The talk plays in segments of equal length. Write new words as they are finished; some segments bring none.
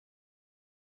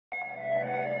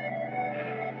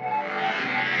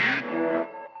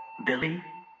Billy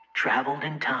traveled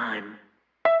in time.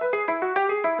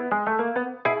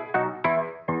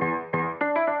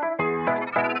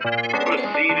 Ever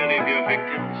seen any of your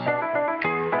victims?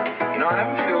 You know, I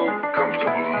never feel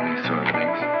comfortable on these sort of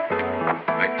things.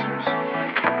 Victims.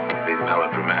 Be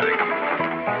melodramatic.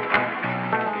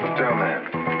 Tell man,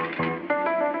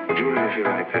 would you really feel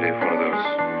any pity if one of those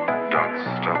dots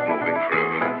stopped moving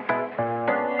forever?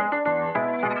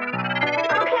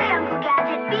 Okay, Uncle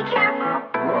Gadget, be careful.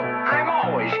 Look, I'm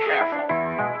always careful.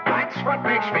 That's what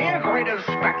makes me a great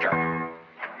inspector.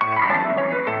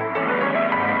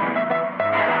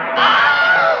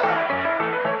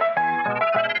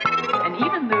 And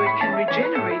even though it can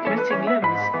regenerate missing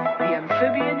limbs, the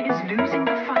amphibian is losing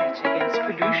the fight against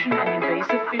pollution and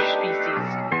invasive fish species.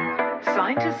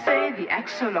 Scientists say the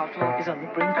axolotl is on the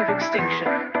brink of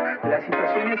extinction. La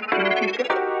situación es crítica.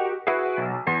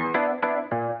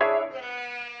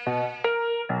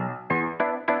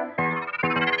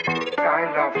 I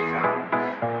love sounds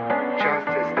just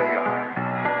as they are.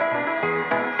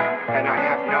 And I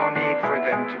have no need for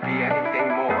them to be anything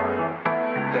more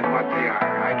than what they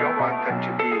are. I don't want them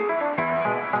to be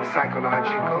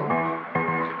psychological.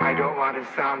 I don't want a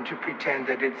sound to pretend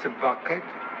that it's a bucket,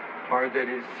 or that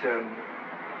it's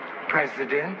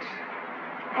president,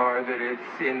 or that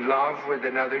it's in love with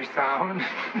another sound.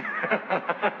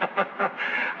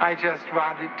 I just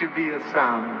want it to be a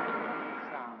sound.